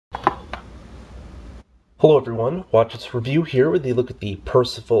Hello everyone, watch this review here where they look at the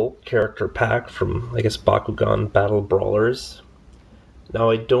Percival character pack from, I guess, Bakugan Battle Brawlers. Now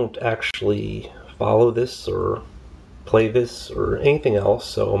I don't actually follow this or play this or anything else,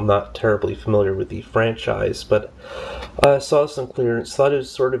 so I'm not terribly familiar with the franchise, but I saw some clearance, thought it was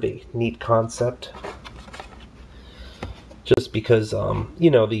sort of a neat concept. Just because,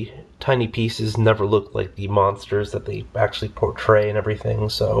 the tiny pieces never look like the monsters that they actually portray and everything,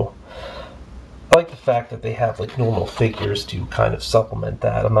 so I like the fact that they have like normal figures to kind of supplement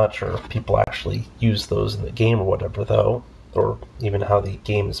that. I'm not sure if people actually use those in the game or whatever though, or even how the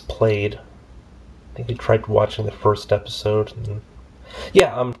game is played. I think I tried watching the first episode, and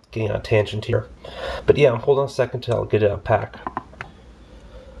yeah, I'm getting on a tangent here. But yeah, hold on a second till I'll get it unpack.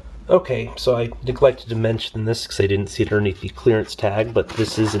 Okay, so I neglected to mention this because I didn't see it underneath the clearance tag, but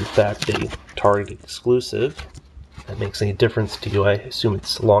this is in fact a Target exclusive. If that makes any difference to you, I assume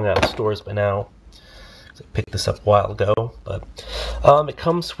it's long out of stores by now. I picked this up a while ago, but it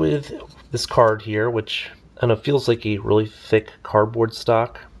comes with this card here, which I don't know, feels like a really thick cardboard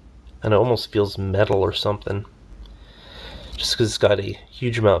stock, and it almost feels metal or something, just because it's got a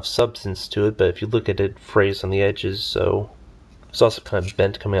huge amount of substance to it. But if you look at it, frays on the edges, so it's also kind of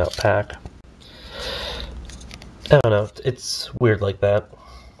bent coming out pack. I don't know, it's weird like that,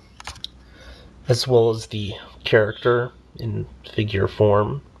 as well as the character in figure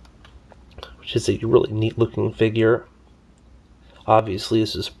form, which is a really neat looking figure. Obviously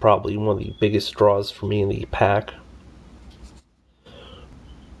this is probably one of the biggest draws for me in the pack,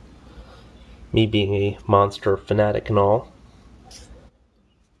 me being a monster fanatic and all.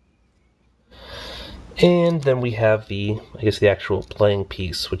 And then we have the actual playing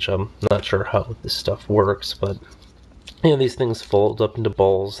piece, which I'm not sure how this stuff works, but these things fold up into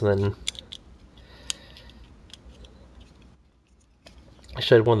balls, and then I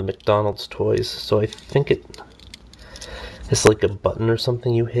had one of the McDonald's toys, so I think it's like a button or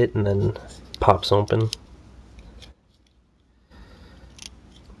something you hit and then it pops open.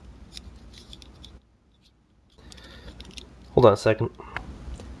 Hold on a second.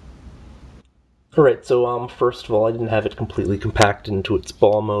 Alright, so first of all, I didn't have it completely compacted into its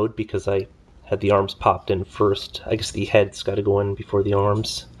ball mode because I had the arms popped in first. I guess the head's got to go in before the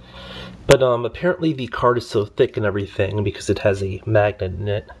arms. But apparently the card is so thick and everything because it has a magnet in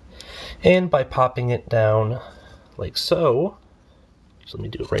it. And by popping it down like so, let me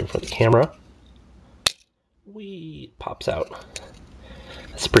do it right in front of the camera, it pops out.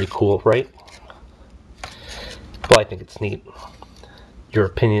 That's pretty cool, right? Well, I think it's neat. Your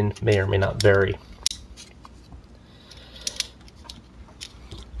opinion may or may not vary.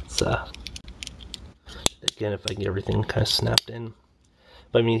 It's, again, if I can get everything kind of snapped in.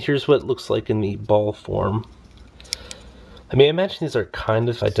 But I mean, here's what it looks like in the ball form. I mean, I imagine these are kind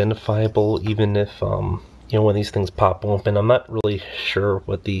of identifiable, even if, when these things pop open. I'm not really sure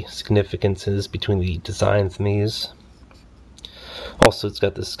what the significance is between the designs in these. Also, it's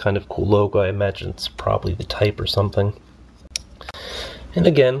got this kind of cool logo. I imagine it's probably the type or something. And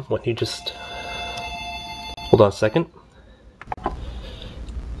again, when you just... Hold on a second.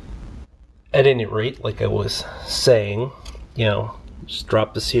 At any rate, like I was saying, just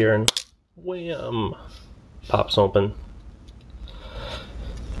drop this here and wham! Pops open.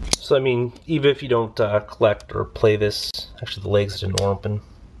 So I mean, even if you don't collect or play this, actually the legs didn't open.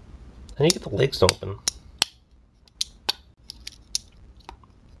 How do you get the legs open?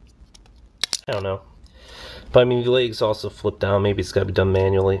 I don't know. But I mean, the legs also flip down. Maybe it's got to be done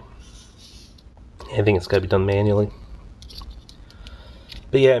manually. I think it's got to be done manually.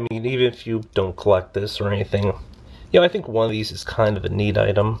 But yeah, I mean, even if you don't collect this or anything, I think one of these is kind of a neat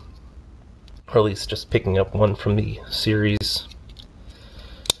item. Or at least just picking up one from the series.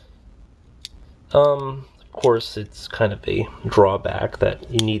 Of course, it's kind of a drawback that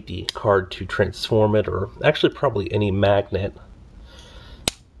you need the card to transform it, or actually probably any magnet.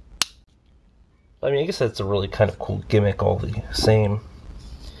 I mean, I guess that's a really kind of cool gimmick all the same.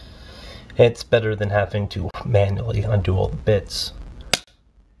 It's better than having to manually undo all the bits.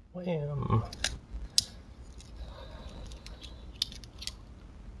 Wham!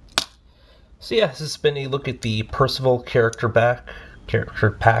 So yeah, this has been a look at the Percival character pack,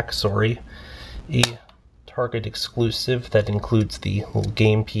 a Target exclusive that includes the little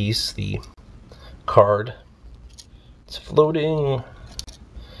game piece, the card. It's floating,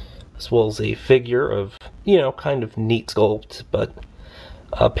 as well as a figure of, kind of neat sculpt, but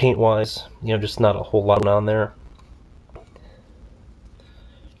paint-wise, just not a whole lot on there.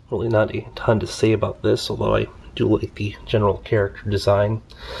 Really not a ton to say about this, although I do like the general character design,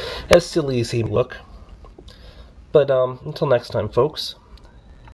 as silly as he look. But until next time, folks.